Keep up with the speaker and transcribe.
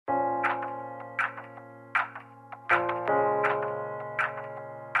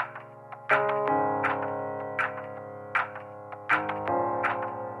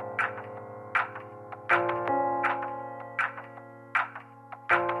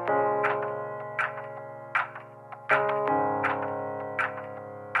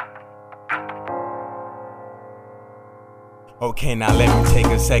Okay, now let me take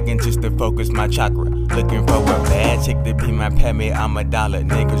a second just to focus my chakra. Looking for a bad chick to be my pet mate, I'm a dollar.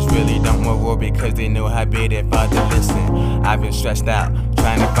 Niggas really don't want war because they know how big their father listen. I've been stressed out,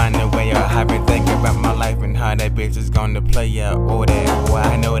 trying to find a way out. I've been thinking about my life and how that bitch is gonna play out. Oh, that boy,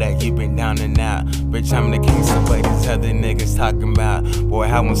 I know that you been down and out. Bitch, I'm the king, so what these other niggas talking about? Boy,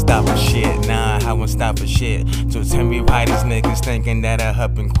 I won't stop for shit, nah, I won't stop for shit. So tell me why these niggas thinking that I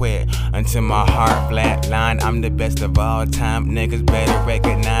up and quit. Until my heart flatline, I'm the best of all time. Niggas better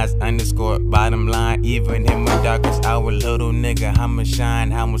recognize underscore bottom line. Even in my darkest hour, little nigga, I'ma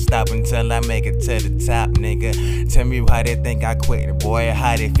shine. I'ma stop until I make it to the top, nigga. Tell me why they think I quit, boy,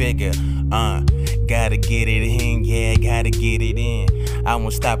 how they figure. Gotta get it in, yeah, gotta get it in. I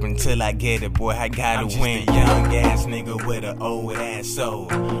won't stop until I get it, boy, I gotta win. I'm just a young ass nigga with an old ass soul.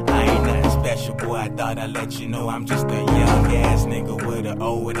 I ain't nothing special, boy, I thought I'd let you know. I'm just a young ass nigga with an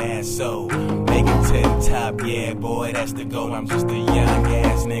old ass soul. Make it to the top, yeah, boy, that's the goal. I'm just a young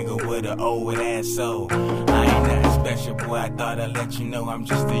ass nigga with an old ass soul. I ain't nothing special, boy, I thought I'd let you know. I'm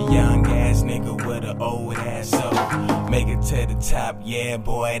just a young ass nigga with an old ass soul. Make it to the top, yeah,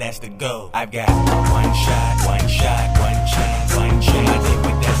 boy, that's the goal. I've got one shot, one chance, one chance. I think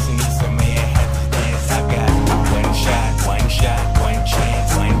with destiny, so may I have to dance. I've got one shot, one chance, one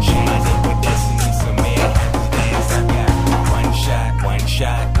chance. I think with destiny, so may I have to dance. I've got one shot, one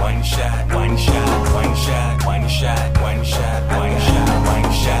shot, one shot, one shot, one shot, one shot, one shot, one shot,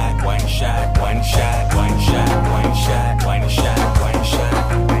 one shot, one shot, one shot, one shot, one shot, one shot, one shot.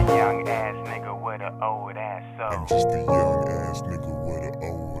 A young ass nigga with an old ass soul. I'm just a young ass nigga with an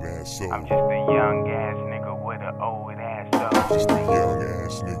old ass soul. I'm just a young ass nigga with an old ass soul. Just a young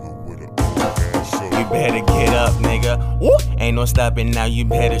ass nigga with an old ass soul. You better get up, nigga. Woo! Ain't no stopping now. You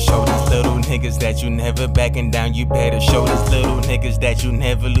better show these little niggas that you never backing down. You better show these little niggas that you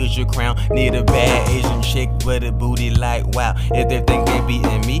never lose your crown. Need a bad Asian chick with a booty like wow. If they think they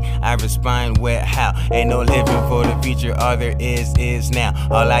beating me, I respond with how. Ain't no living for the future. All there is now.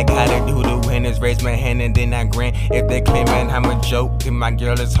 All I gotta do to win is raise my hand and then I grin. If they claiming I'm a joke, then my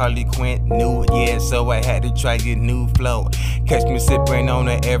girl is Harley Quinn. New, yeah, so I had to try your new flow. Catch me sipping on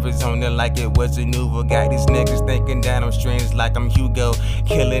the Arizona like it was a Nuvo. Got these niggas thinking that I'm strange like I'm Hugo.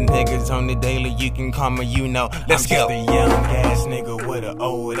 Killing niggas on the daily, you can call me, you know. Let's go. I'm just a young ass nigga with an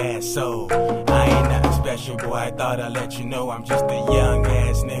old ass soul. I ain't nothing special, boy, I thought I'd let you know. I'm just a young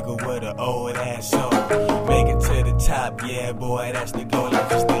ass nigga with an old ass soul. Make it to the top, yeah, boy, that's the goal. I'm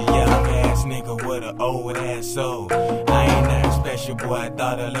just a young ass nigga with an old ass soul. I ain't nothing special, boy, I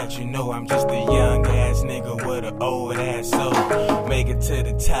thought I'd let you know. I'm just a young ass nigga with an old ass soul. Make it to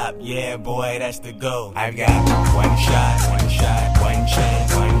the top, yeah, boy, that's the goal. I've got one shot,